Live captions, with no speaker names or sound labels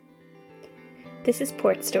This is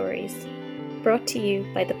Port Stories, brought to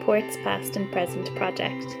you by the Ports Past and Present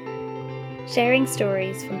project, sharing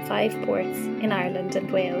stories from 5 ports in Ireland and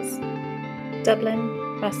Wales: Dublin,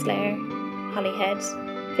 Rosslare, Holyhead,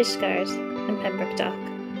 Fishguard and Pembroke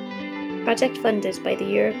Dock. Project funded by the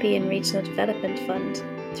European Regional Development Fund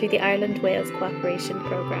through the Ireland-Wales Cooperation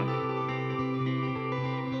Programme.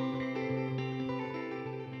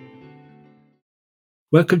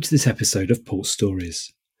 Welcome to this episode of Port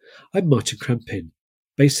Stories. I'm Martin Crampin,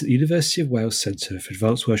 based at the University of Wales Centre for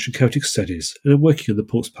Advanced Welsh and Celtic Studies, and I'm working on the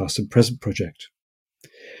Ports Past and Present project.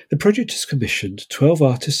 The project has commissioned 12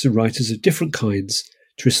 artists and writers of different kinds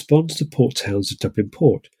to respond to the port towns of Dublin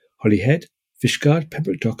Port, Holyhead, Fishguard,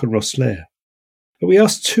 Pembroke Dock and Rosslare. And we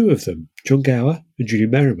asked 2 of them, John Gower and Julie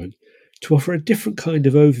Merriman, to offer a different kind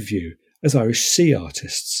of overview as Irish sea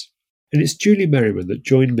artists. And it's Julie Merriman that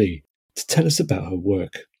joined me to tell us about her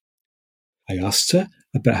work. I asked her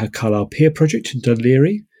about her Carlisle Pier project in Dún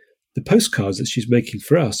Laoghaire, the postcards that she's making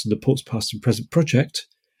for us on the Ports Past and Present project,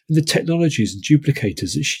 and the technologies and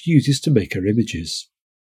duplicators that she uses to make her images.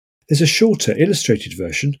 There's a shorter illustrated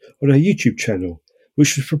version on our YouTube channel,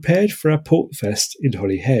 which was prepared for our Port Fest in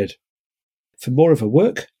Holyhead. For more of her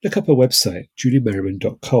work, look up her website,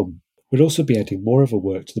 juliemerriman.com. We'll also be adding more of her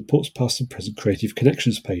work to the Ports Past and Present Creative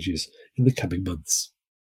Connections pages in the coming months.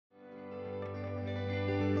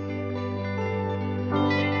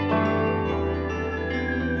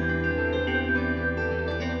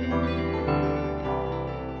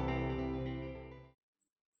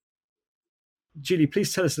 Julie,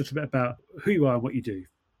 please tell us a little bit about who you are and what you do.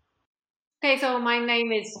 Okay, so my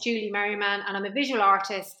name is Julie Merriman and I'm a visual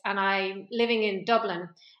artist and I'm living in Dublin.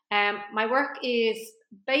 My work is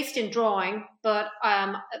based in drawing, but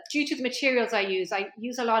due to the materials I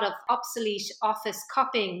use a lot of obsolete office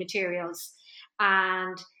copying materials.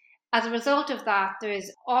 And as a result of that, there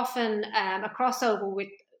is often a crossover with,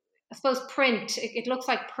 I suppose, print. It looks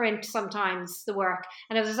like print sometimes, the work.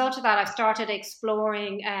 And as a result of that, I've started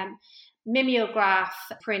exploring mimeograph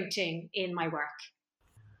printing in my work.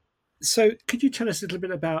 So could you tell us a little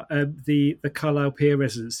bit about the Carlisle Pier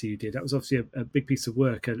residency you did? That was obviously a big piece of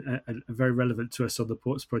work and very relevant to us on the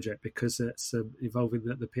Ports project because it's involving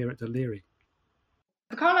the pier at Dún Laoghaire.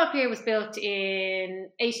 The Carlisle Pier was built in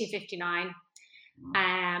 1859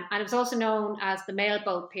 and it was also known as the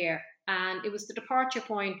Mailboat Pier. And it was the departure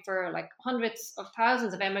point for like hundreds of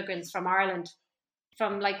thousands of immigrants from Ireland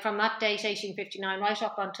from that date, 1859, right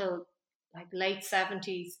up until like late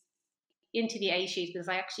 70s into the 80s, because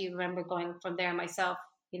I actually remember going from there myself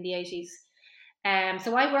in the 80s.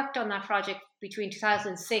 So I worked on that project between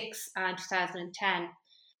 2006 and 2010.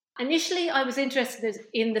 Initially, I was interested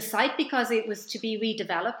in the site because it was to be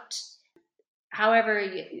redeveloped. However,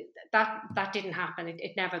 that didn't happen.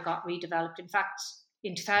 It never got redeveloped. In fact,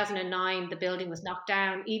 in 2009, the building was knocked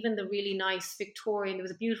down. Even the really nice Victorian, there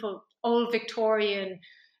was a beautiful old Victorian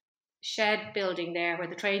shed building there where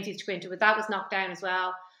the trains used to go into, but that was knocked down as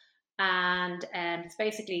well. And it's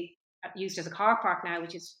basically used as a car park now,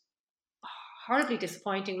 which is horribly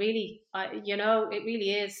disappointing, really. It really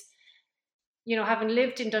is. Having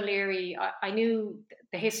lived in Dún Laoghaire, I knew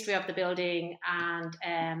the history of the building, and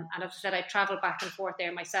as I said, I travelled back and forth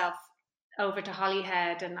there myself over to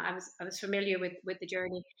Holyhead, and I was familiar with the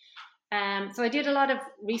journey. So I did a lot of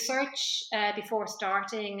research before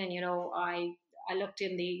starting, and I looked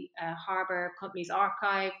in the Harbour Company's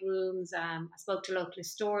archive rooms. I spoke to local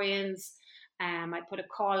historians. I put a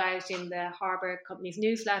call out in the Harbour Company's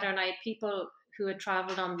newsletter, and I had people who had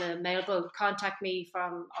travelled on the mailboat contact me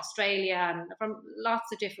from Australia and from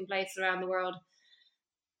lots of different places around the world.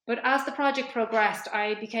 But as the project progressed,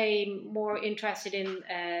 I became more interested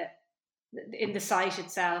in the site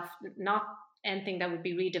itself, not anything that would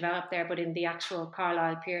be redeveloped there, but in the actual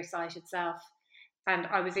Carlisle Pier site itself. And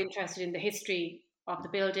I was interested in the history of the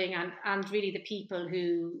building and really the people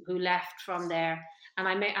who left from there.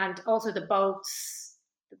 And also the boats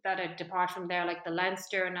that had departed from there, like the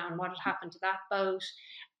Leinster and what had happened to that boat.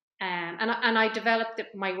 And I developed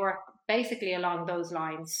my work basically along those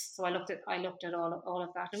lines. So I looked at all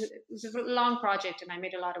of that. And it was a long project and I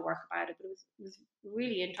made a lot of work about it, but it was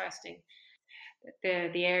really interesting,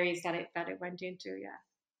 the areas that it went into, yeah.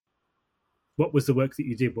 What was the work that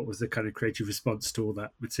you did? What was the kind of creative response to all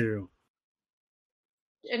that material?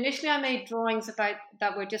 Initially, I made drawings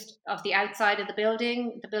that were just of the outside of the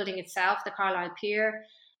building itself, the Carlisle Pier.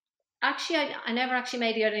 Actually, I never actually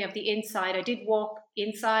made any of the inside. I did walk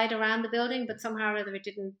inside around the building, but somehow or other it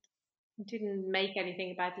didn't make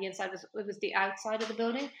anything about the inside. It was the outside of the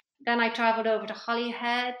building. Then I travelled over to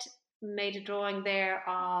Holyhead, made a drawing there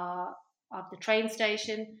of the train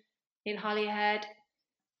station in Holyhead.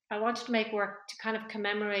 I wanted to make work to kind of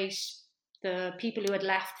commemorate the people who had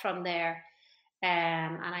left from there.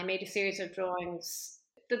 And I made a series of drawings.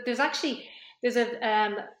 There's a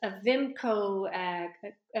Vimco,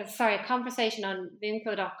 a conversation on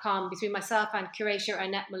Vimco.com between myself and curator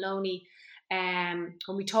Annette Maloney. When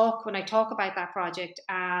I talk about that project,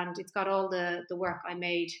 and it's got all the work I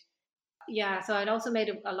made. Yeah, so I'd also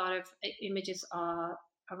made a lot of images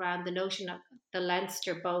around the notion of the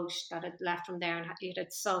Leinster boat that had left from there and it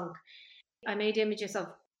had sunk. I made images of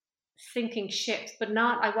sinking ships, but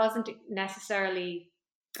I wasn't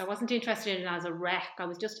interested in it as a wreck. I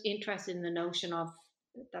was just interested in the notion of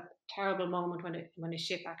that terrible moment when a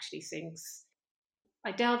ship actually sinks.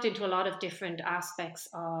 I delved into a lot of different aspects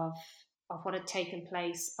of what had taken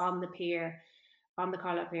place on the pier, on the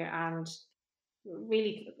Carlisle Pier, and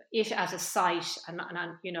really it as a site and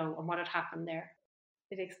what had happened there.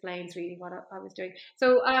 It explains really what I was doing.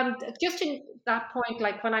 So just in that point,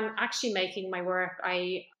 like when I'm actually making my work,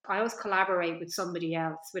 I always collaborate with somebody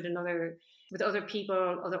else, with other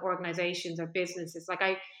people, other organizations or businesses. Like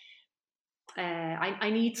I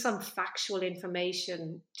need some factual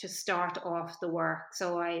information to start off the work.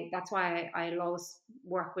 So that's why I'll always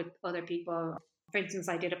work with other people. For instance,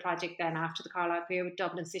 I did a project then after the Carlisle Pier with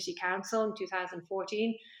Dublin City Council in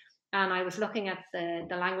 2014, and I was looking at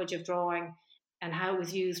the language of drawing and how it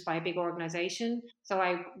was used by a big organization. So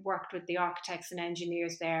I worked with the architects and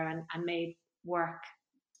engineers there and made work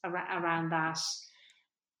around that.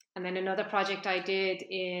 And then another project I did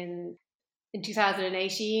in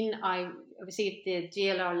 2018, I received the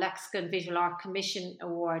DLR Lexicon Visual Art Commission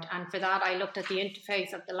Award. And for that, I looked at the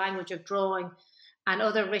interface of the language of drawing and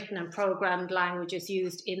other written and programmed languages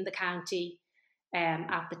used in the county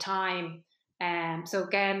at the time. So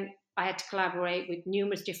again, I had to collaborate with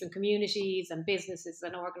numerous different communities and businesses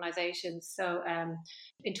and organisations. So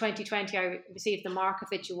in 2020, I received the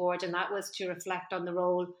Markovich Award, and that was to reflect on the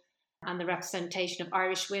role and the representation of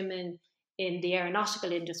Irish women in the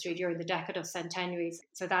aeronautical industry during the decade of centenaries.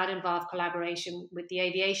 So that involved collaboration with the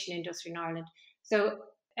aviation industry in Ireland. So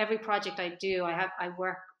every project I do, I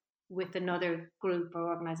work with another group or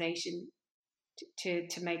organisation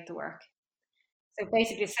to make the work. So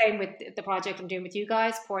basically the same with the project I'm doing with you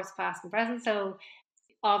guys, Ports Past and Present. So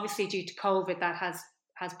obviously due to COVID, that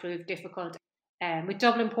has proved difficult. With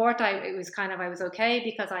Dublin Port, I was okay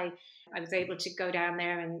because I was able to go down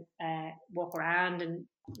there and walk around and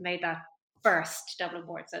made that first Dublin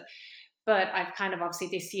Port. So, but I've kind of obviously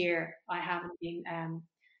this year I haven't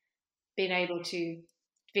been able to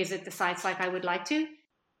visit the sites like I would like to.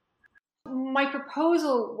 My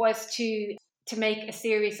proposal was to make a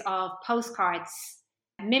series of postcards,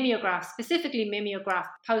 mimeographs, specifically mimeograph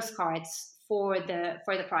postcards for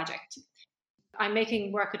the project. I'm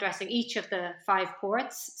making work addressing each of the 5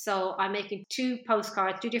 ports. So I'm making 2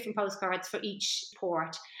 different postcards for each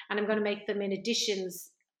port. And I'm going to make them in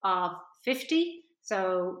editions of 50.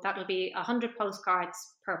 So that'll be 100 postcards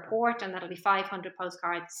per port, and that'll be 500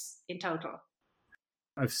 postcards in total.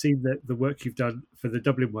 I've seen the work you've done for the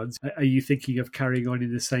Dublin ones. Are you thinking of carrying on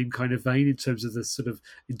in the same kind of vein in terms of the sort of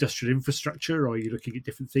industrial infrastructure, or are you looking at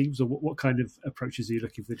different themes, or what kind of approaches are you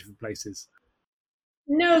looking for the different places?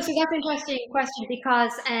 No, so that's an interesting question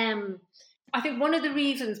because I think one of the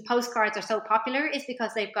reasons postcards are so popular is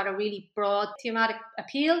because they've got a really broad thematic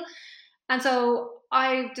appeal. And so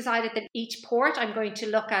I decided that each port I'm going to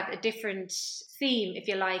look at a different theme, if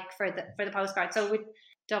you like, for the postcard. So with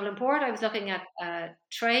Dublin Port, I was looking at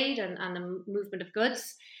trade and the movement of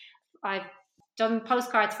goods. I've done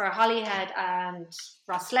postcards for Holyhead and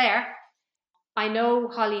Rosslare. I know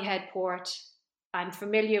Holyhead Port. I'm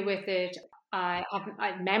familiar with it. I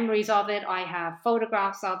have memories of it. I have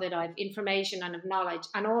photographs of it. I have information and have knowledge.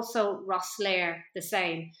 And also Rosslare, the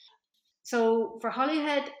same. So for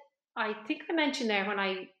Holyhead, I think I mentioned there when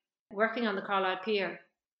I working on the Carlisle Pier,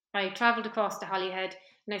 I travelled across to Holyhead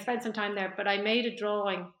and I spent some time there, but I made a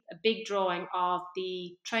big drawing of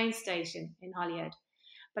the train station in Holyhead.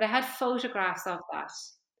 But I had photographs of that.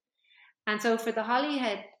 And so for the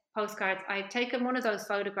Holyhead postcards, I've taken one of those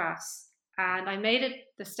photographs and I made it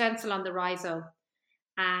the stencil on the Riso.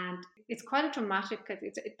 And it's quite a dramatic,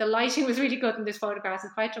 the lighting was really good in this photograph.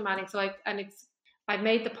 It's quite dramatic. So I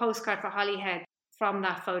made the postcard for Holyhead from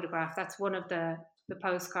that photograph. That's one of the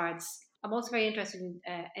postcards. I'm also very interested in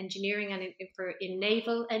engineering and in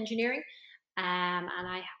naval engineering. And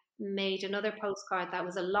I made another postcard that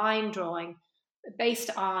was a line drawing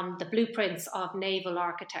based on the blueprints of naval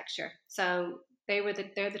architecture. So they're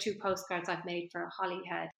the 2 postcards I've made for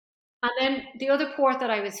Holyhead. And then the other port that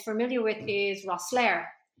I was familiar with is Rosslare.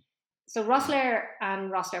 So Rosslare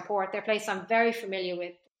and Rosslare Port, they're places I'm very familiar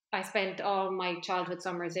with. I spent all my childhood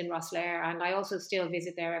summers in Rosslare, and I also still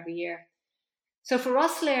visit there every year. So for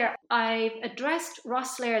Rosslare, I've addressed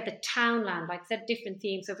Rosslare, the townland, like I said, different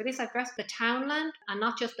themes. So for this, I've addressed the townland and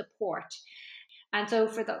not just the port. And so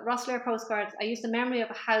for the Rosslare postcards, I used the memory of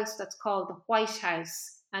a house that's called the White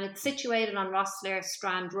House, and it's situated on Rosslare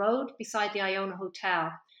Strand Road beside the Iona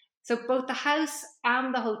Hotel. So both the house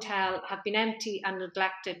and the hotel have been empty and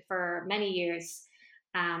neglected for many years.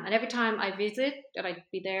 And every time I visit, and I'd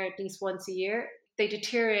be there at least once a year, they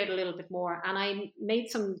deteriorate a little bit more. And I made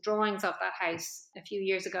some drawings of that house a few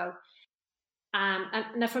years ago. And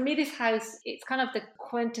now for me, this house, it's kind of the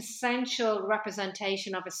quintessential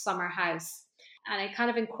representation of a summer house. And it kind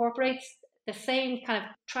of incorporates the same kind of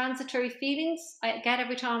transitory feelings I get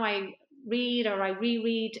every time I read or I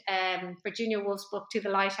reread Virginia Woolf's book To the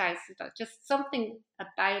Lighthouse. Just something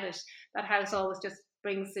about it, that house always just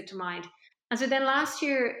brings it to mind. And so then last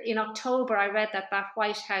year in October, I read that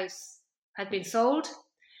White House had been sold.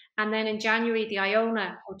 And then in January, the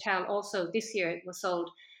Iona Hotel also this year was sold.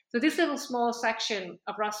 So this little small section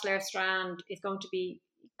of Rosslare Strand is going to be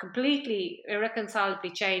completely irreconcilably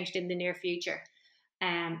changed in the near future.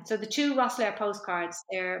 So the two Rosslare postcards,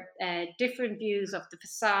 they're different views of the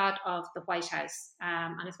facade of the White House.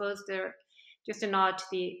 And I suppose they're just a nod to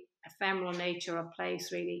the ephemeral nature of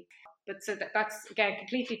place, really. But so that's, again, a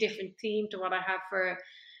completely different theme to what I have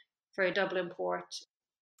for a Dublin port.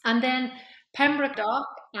 And then Pembroke Dock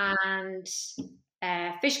and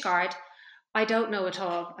Fishguard, I don't know at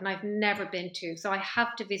all, and I've never been to. So I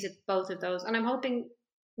have to visit both of those. And I'm hoping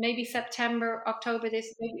maybe September, October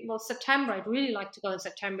September. I'd really like to go in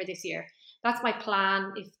September this year. That's my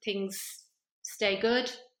plan if things stay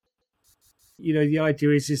good. You know, the idea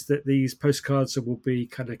is that these postcards will be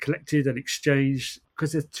kind of collected and exchanged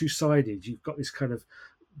because they're two-sided. You've got this kind of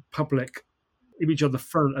public image on the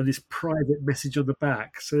front and this private message on the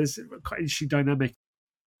back. So there's quite an interesting dynamic.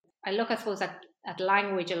 I look, I suppose, at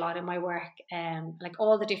language a lot in my work, like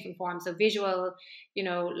all the different forms of visual,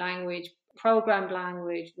 language, programmed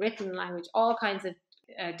language, written language, all kinds of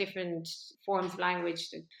different forms of language.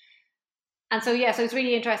 And so, so it's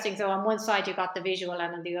really interesting. So on one side, you got the visual,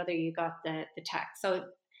 and on the other, you got the text. So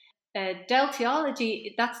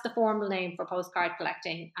Deltiology, that's the formal name for postcard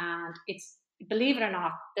collecting. And it's, believe it or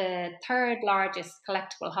not, the third largest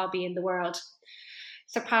collectible hobby in the world,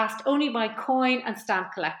 surpassed only by coin and stamp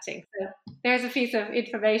collecting. So there's a piece of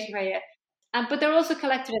information for you. But they're also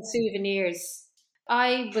collected as souvenirs.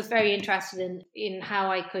 I was very interested in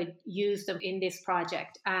how I could use them in this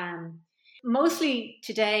project. Mostly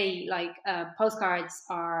today, postcards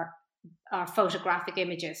are photographic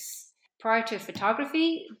images. Prior to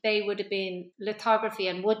photography, they would have been lithography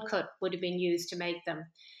and woodcut would have been used to make them.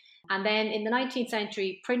 And then in the 19th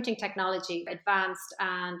century, printing technology advanced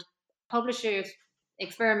and publishers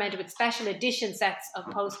experimented with special edition sets of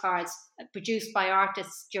postcards produced by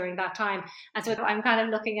artists during that time. And so I'm kind of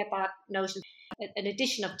looking at that notion, an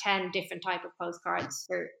edition of 10 different type of postcards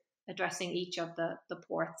for addressing each of the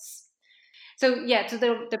ports. So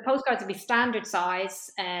the postcards will be standard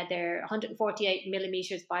size. They're 148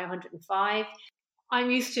 millimeters by 105.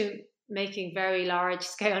 I'm used to making very large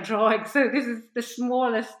scale drawings, so this is the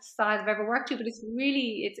smallest size I've ever worked to. But it's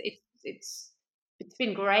really it's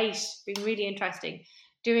been great. It's been really interesting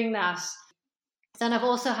doing that. Then I've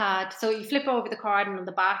also had, so you flip over the card, and on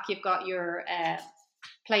the back you've got your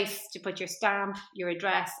place to put your stamp, your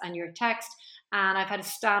address, and your text. And I've had a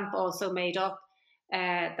stamp also made up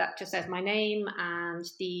that just says my name and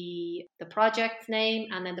the project name,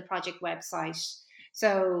 and then the project website.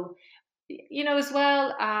 So, as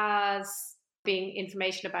well as being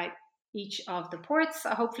information about each of the ports,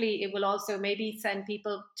 hopefully it will also maybe send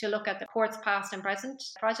people to look at the Ports Past and Present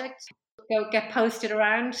project. Go get posted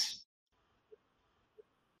around.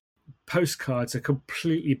 Postcards are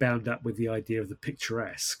completely bound up with the idea of the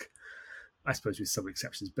picturesque, I suppose with some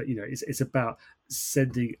exceptions, but it's about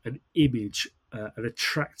sending an image, an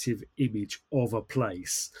attractive image of a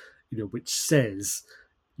place, which says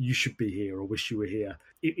you should be here or wish you were here.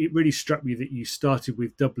 It really struck me that you started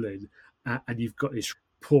with Dublin and you've got this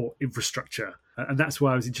port infrastructure, and that's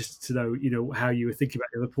why I was interested to know, how you were thinking about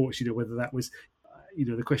the other ports. Whether that was,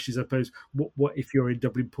 the question is, I suppose, what if you're in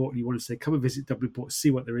Dublin Port and you want to say, come and visit Dublin Port,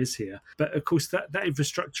 see what there is here. But of course, that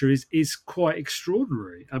infrastructure is quite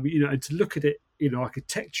extraordinary. I mean, and to look at it,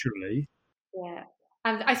 architecturally. Yeah,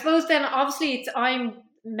 and I suppose then obviously I'm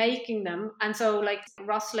making them, and so like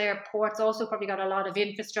Rosslare Port's also probably got a lot of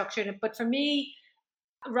infrastructure in it. But for me,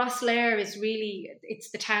 Rosslare is really,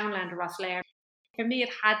 it's the townland of Rosslare. For me, it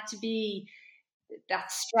had to be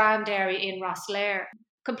that strand area in Rosslare.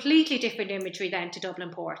 Completely different imagery then to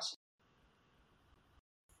Dublin Port.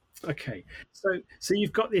 Okay, so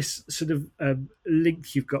you've got this sort of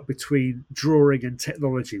link you've got between drawing and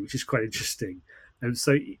technology, which is quite interesting. And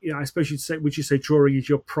so, I suppose would you say drawing is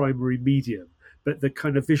your primary medium, but the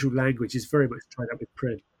kind of visual language is very much tied up with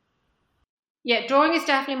print. Yeah, drawing is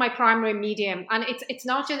definitely my primary medium, and it's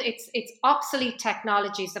not just it's obsolete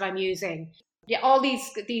technologies that I'm using. Yeah, all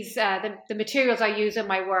these the materials I use in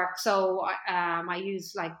my work. So I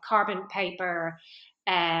use like carbon paper,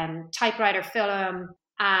 typewriter film,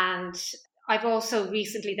 and I've also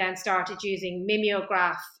recently then started using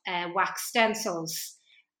mimeograph wax stencils,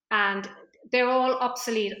 and they're all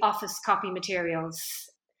obsolete office copy materials,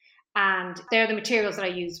 and they're the materials that I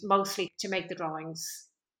use mostly to make the drawings.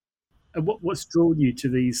 And what's drawn you to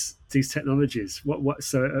these technologies? What's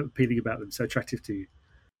so appealing about them, so attractive to you?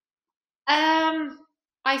 Um,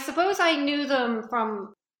 I suppose I knew them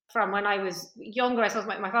from when I was younger. I suppose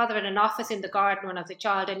my father had an office in the garden when I was a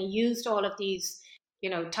child, and he used all of these,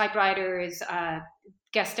 typewriters,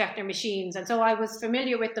 Gestetner machines, and so I was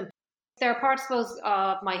familiar with them. They're parts, I suppose,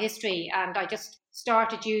 of my history, and I just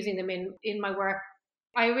started using them in my work.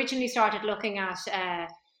 I originally started looking at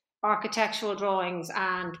architectural drawings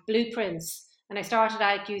and blueprints, and I started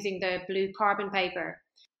out using the blue carbon paper.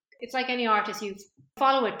 It's like any artist, you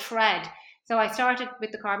follow a thread. So I started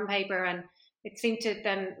with the carbon paper, and it seemed to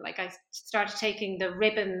then, like, I started taking the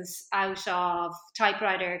ribbons out of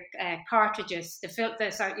typewriter cartridges, the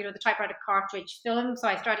typewriter cartridge film. So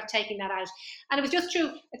I started taking that out, and it was just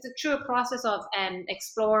true. It's a process of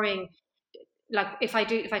exploring. Like if I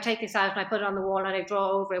take this out and I put it on the wall and I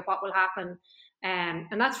draw over it, what will happen?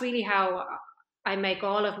 And that's really how I make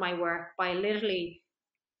all of my work, by literally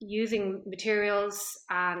using materials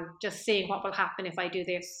and just seeing what will happen if I do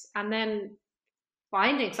this, and then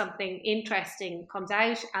finding something interesting comes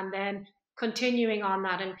out, and then continuing on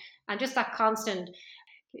that, and just that constant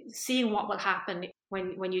seeing what will happen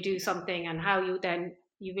when you do something, and how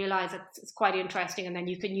you realize it's quite interesting, and then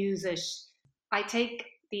you can use it. I take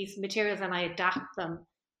these materials and I adapt them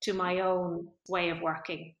to my own way of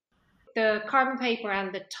working. The carbon paper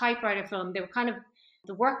and the typewriter film, they were kind of,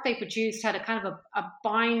 the work they produced had a kind of a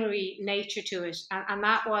binary nature to it, and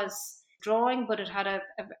that was drawing, but it had a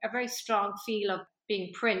very strong feel of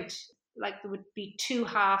being print. Like there would be two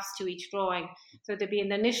halves to each drawing. So there'd be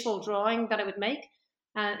an initial drawing that I would make,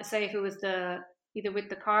 and say if it was either with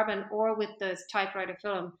the carbon or with the typewriter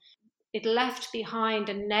film, it left behind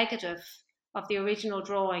a negative of the original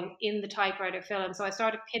drawing in the typewriter film. So I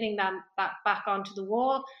started pinning that back onto the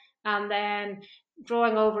wall, and then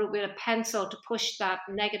drawing over it with a pencil to push that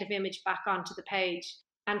negative image back onto the page.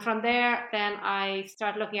 And from there, then I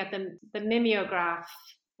started looking at the mimeograph,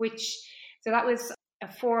 so that was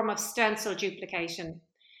a form of stencil duplication.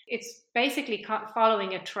 It's basically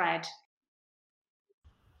following a thread.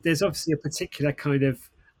 There's obviously a particular kind of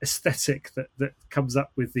aesthetic that comes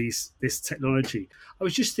up with this technology. I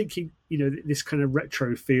was just thinking, this kind of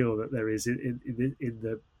retro feel that there is in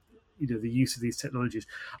the the use of these technologies.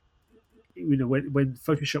 When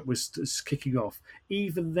Photoshop was kicking off,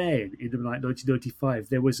 even then in like 1995,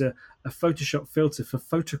 there was a Photoshop filter for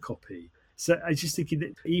photocopy. So I was just thinking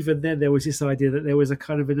that even then there was this idea that there was a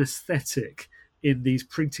kind of an aesthetic in these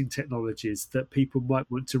printing technologies that people might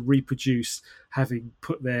want to reproduce, having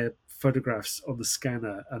put their photographs on the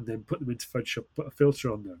scanner and then put them into Photoshop, put a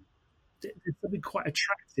filter on them. There's something quite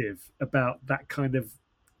attractive about that kind of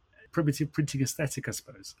primitive printing aesthetic, I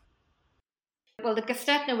suppose. Well, the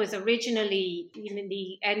Gestetner was originally in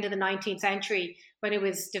the end of the 19th century when it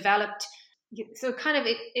was developed. So kind of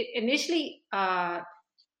it initially,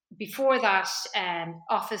 before that,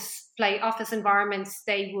 office environments,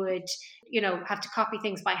 they would, have to copy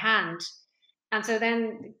things by hand. And so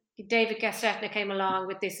then David Gestetner came along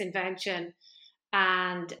with this invention.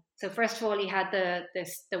 And so first of all, he had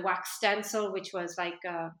the wax stencil, which was like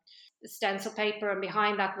stencil paper, and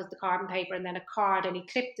behind that was the carbon paper, and then a card, and he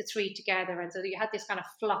clipped the three together, and so you had this kind of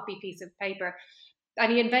floppy piece of paper.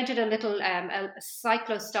 And he invented a little a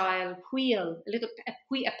cyclo-style wheel,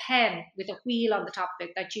 a pen with a wheel on the top of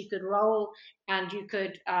it that you could roll, and you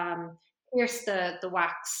could pierce the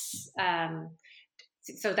wax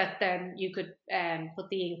so that then you could put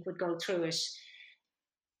the ink would go through it.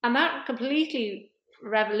 And that completely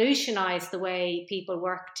revolutionized the way people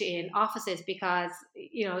worked in offices, because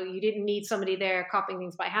you didn't need somebody there copying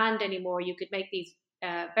things by hand anymore. You could make these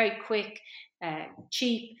very quick,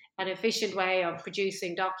 cheap and efficient way of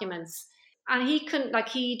producing documents. And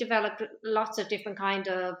he developed lots of different kind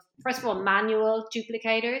of, first of all, manual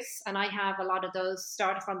duplicators, and I have a lot of those,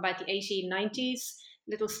 started from about the 1890s,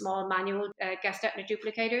 little small manual Gestetner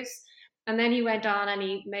duplicators. And then he went on and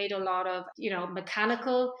he made a lot of,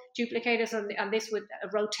 mechanical duplicators, and this with a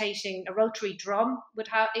rotary drum would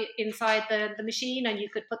have inside the machine, and you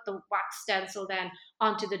could put the wax stencil then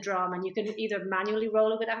onto the drum, and you can either manually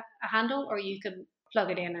roll it with a handle, or you can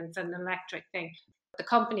plug it in and it's an electric thing. The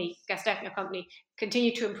company, Gestetner company,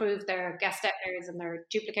 continued to improve their Gestetners and their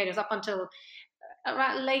duplicators up until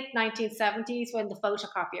around late 1970s when the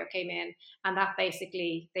photocopier came in, and that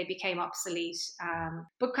basically they became obsolete.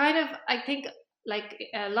 But kind of, I think, like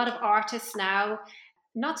a lot of artists now,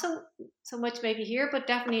 not so much maybe here, but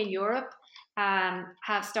definitely in Europe,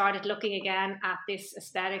 have started looking again at this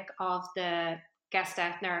aesthetic of the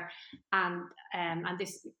Gestetner and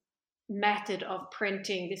this method of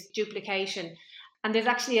printing, this duplication. And there's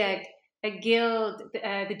actually a guild,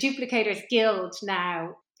 the Duplicators Guild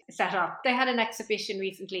now set up. They had an exhibition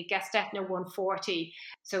recently, Gestetner 140.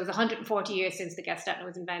 So it was 140 years since the Gestetner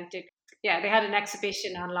was invented. Yeah, they had an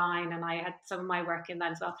exhibition online, and I had some of my work in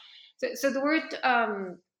that as well. So the word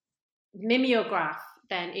mimeograph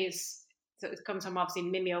then so it comes from obviously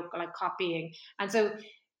mimeo, like copying. And so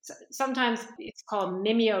sometimes it's called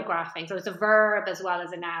mimeographing. So it's a verb as well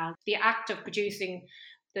as a noun. The act of producing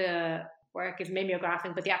the work is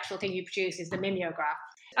mimeographing, but the actual thing you produce is the mimeograph.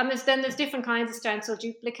 And there's different kinds of stencil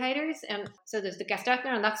duplicators, and so there's the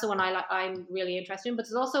Gestetner, and that's the one I'm really interested in. But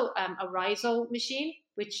there's also a Riso machine,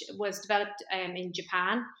 which was developed in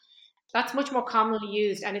Japan. That's much more commonly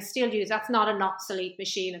used, and it's still used. That's not an obsolete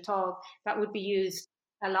machine at all. That would be used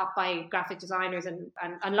a lot by graphic designers and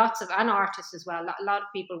lots of artists as well. A lot of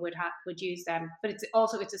people would use them. But it's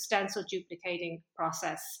a stencil duplicating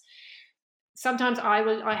process. Sometimes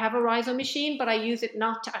I have a Riso machine, but I use it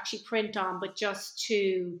not to actually print on, but just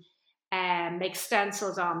to make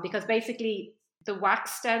stencils on, because basically the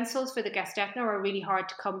wax stencils for the Gestetner are really hard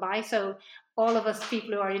to come by. So all of us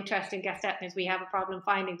people who are interested in Gestetners, we have a problem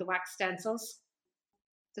finding the wax stencils.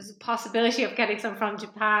 There's a possibility of getting some from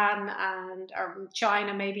Japan or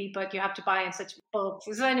China maybe, but you have to buy in such bulk.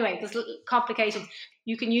 So anyway, there's complications.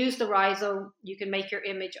 You can use the Riso, you can make your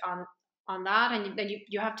image on that, and then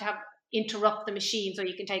you have to interrupt the machine so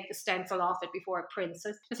you can take the stencil off it before it prints. So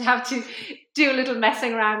you just have to do a little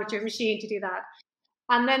messing around with your machine to do that.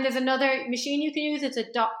 And then there's another machine you can use. It's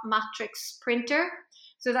a dot matrix printer.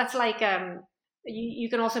 So that's like you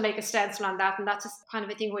can also make a stencil on that, and that's just kind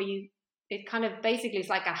of a thing where it kind of basically is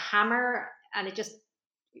like a hammer, and it just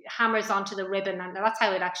hammers onto the ribbon, and that's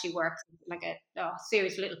how it actually works. Like a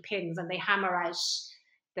series of little pins, and they hammer out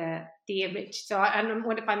the image. So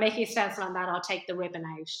if I'm making a stencil on that, I'll take the ribbon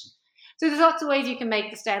out. So there's lots of ways you can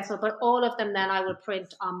make the stencil, but all of them then I will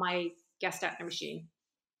print on my Gestetner machine.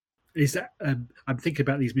 Is that I'm thinking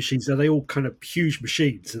about these machines? Are they all kind of huge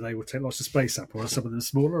machines, and they will take lots of space up, or are some of them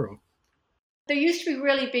smaller? Or there used to be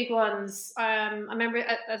really big ones. I remember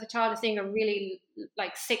as a child seeing a really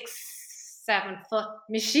like 6-7 foot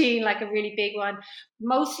machine, like a really big one.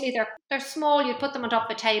 Mostly they're small. You put them on top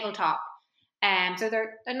of a tabletop. So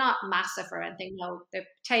they're not massive or anything. No, they're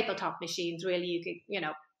tabletop machines. Really, you could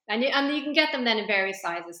and you can get them then in various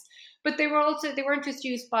sizes. But they weren't just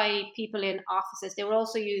used by people in offices. They were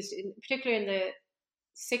also used, particularly in the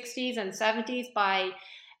 60s and 70s, by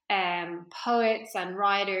poets and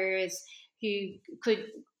writers who could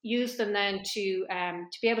use them then to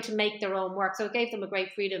be able to make their own work. So it gave them a great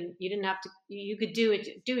freedom. You didn't have to. You could do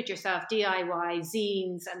it yourself, DIY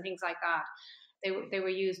zines and things like that. They were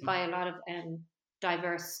used by a lot of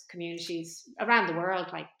diverse communities around the world,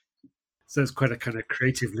 like. So there's quite a kind of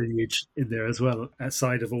creative lineage in there as well,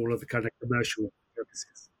 outside of all of the kind of commercial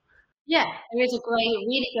purposes. Yeah, there is a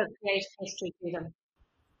really good creative history to them.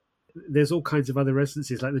 There's all kinds of other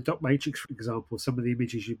resonances, like the dot matrix, for example. Some of the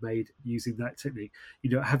images you've made using that technique,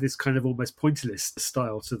 have this kind of almost pointillist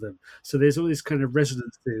style to them. So there's all these kind of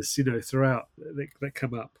resonances, throughout that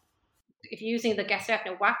come up. If you're using the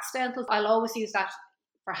Gestetner wax stencils, I'll always use that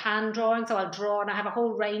for hand drawing. So I'll draw, and I have a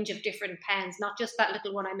whole range of different pens, not just that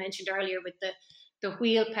little one I mentioned earlier with the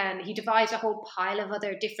wheel pen. He devised a whole pile of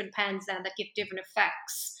other different pens then that give different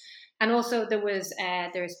effects. And also there's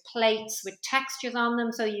plates with textures on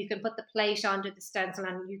them, so you can put the plate onto the stencil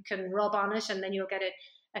and you can rub on it, and then you'll get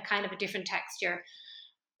a kind of a different texture.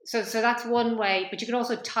 So that's one way, but you can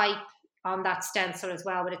also type on that stencil as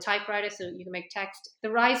well with a typewriter, so you can make text.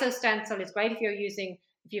 The Riso stencil is great if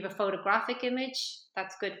you have a photographic image.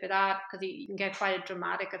 That's good for that, because you can get quite a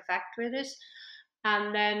dramatic effect with it.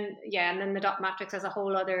 And then the dot matrix has a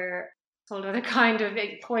whole other kind of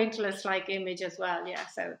pointless like image as well. Yeah.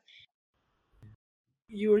 So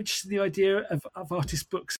you were interested in the idea of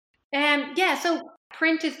artist books. So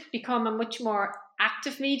print has become a much more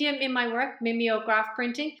active medium in my work, mimeograph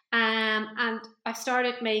printing. And I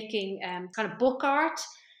started making kind of book art,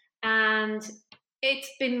 and it's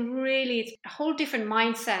a whole different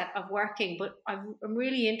mindset of working, but I'm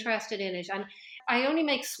really interested in it. And I only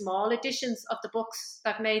make small editions of the books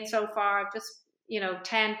I've made so far, just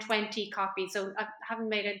 10, 20 copies. So I haven't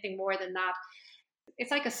made anything more than that.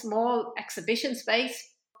 It's like a small exhibition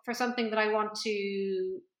space for something that I want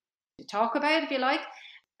to talk about, if you like.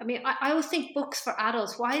 I mean, I always think books for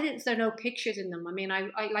adults, why is there no pictures in them? I mean, I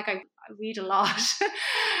read a lot.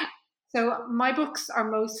 So my books are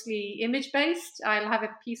mostly image-based. I'll have a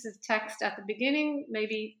piece of text at the beginning,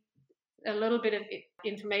 maybe a little bit of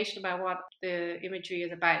information about what the imagery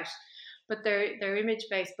is about. But they're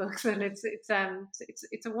image-based books, and it's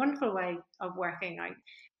a wonderful way of working.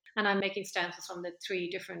 And I'm making stencils from the 3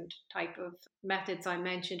 different type of methods I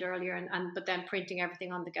mentioned earlier, but then printing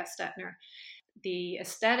everything on the Gestetner. The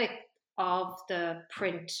aesthetic of the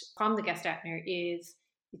print from the Gestetner is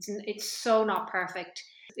it's so not perfect.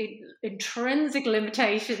 Intrinsic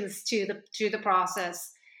limitations to the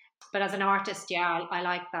process, but as an artist, yeah, I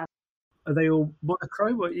like that. Are they all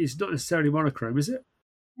monochrome? Well, it's not necessarily monochrome, is it?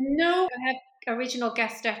 No, I have original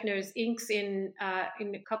Gestetner's inks in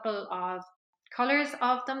a couple of colors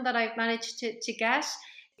of them that I've managed to get.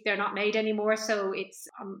 They're not made anymore, so it's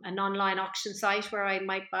an online auction site where I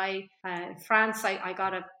might buy. In France, I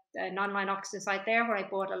got an online auction site there where I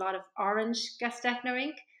bought a lot of orange Gestetner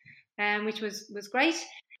ink, which was great.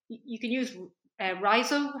 You can use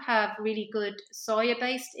Riso, have really good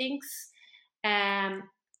soya-based inks, and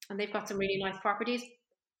they've got some really nice properties.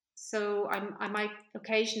 So I might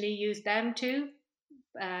occasionally use them too.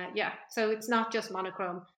 So it's not just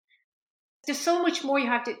monochrome. There's so much more you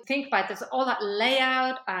have to think about. There's all that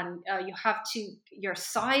layout, and you have your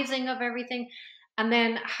sizing of everything, and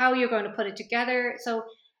then how you're going to put it together. So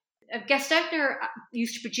Gestetner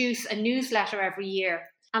used to produce a newsletter every year,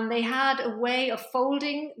 and they had a way of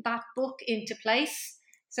folding that book into place.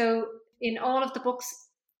 So in all of the books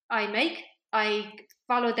I make, I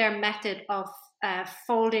follow their method of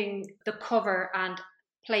folding the cover and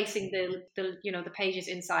placing the pages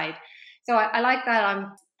inside. So I like that.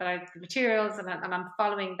 I have the materials, and I'm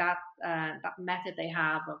following that method they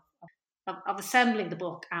have of assembling the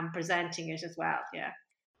book and presenting it as well.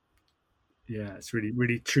 Yeah, it's really,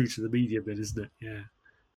 really true to the medium, then, isn't it? Yeah.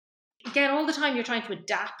 Again, all the time you're trying to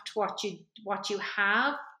adapt what you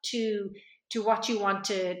have to what you want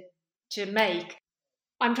to make.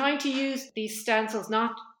 I'm trying to use these stencils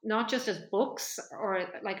not just as books or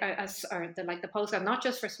the postcard, not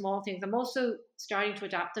just for small things. I'm also starting to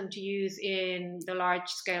adapt them to use in the large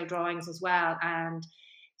scale drawings as well. And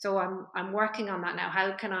so I'm working on that now.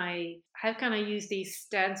 How can I use these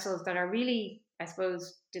stencils that are really, I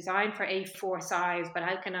suppose, designed for A4 size, but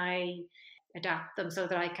how can I adapt them so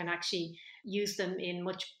that I can actually use them in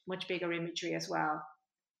much, much bigger imagery as well?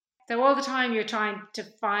 So all the time you're trying to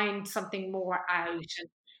find something more out and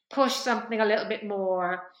push something a little bit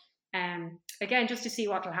more, again, just to see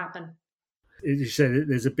what will happen. You said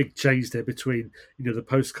there's a big change there between the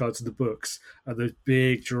postcards and the books and those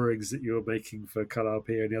big drawings that you're making for Colour Up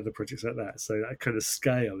Here and the other projects like that. So that kind of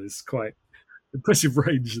scale is quite impressive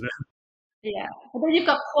range there. Yeah, but then you've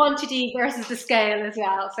got quantity versus the scale as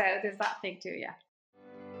well. So there's that thing too, yeah.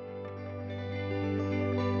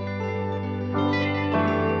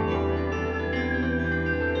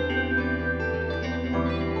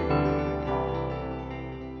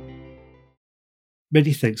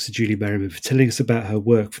 Many thanks to Julie Merriman for telling us about her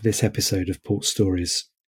work for this episode of Port Stories.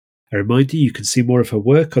 A reminder, you can see more of her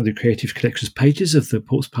work on the Creative Connections pages of the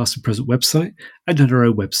Ports Past and Present website and on her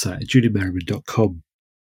own website at juliemerriman.com.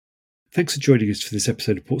 Thanks for joining us for this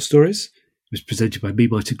episode of Port Stories. It was presented by me,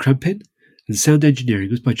 Martin Crampin, and the sound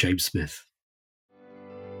engineering was by James Smith.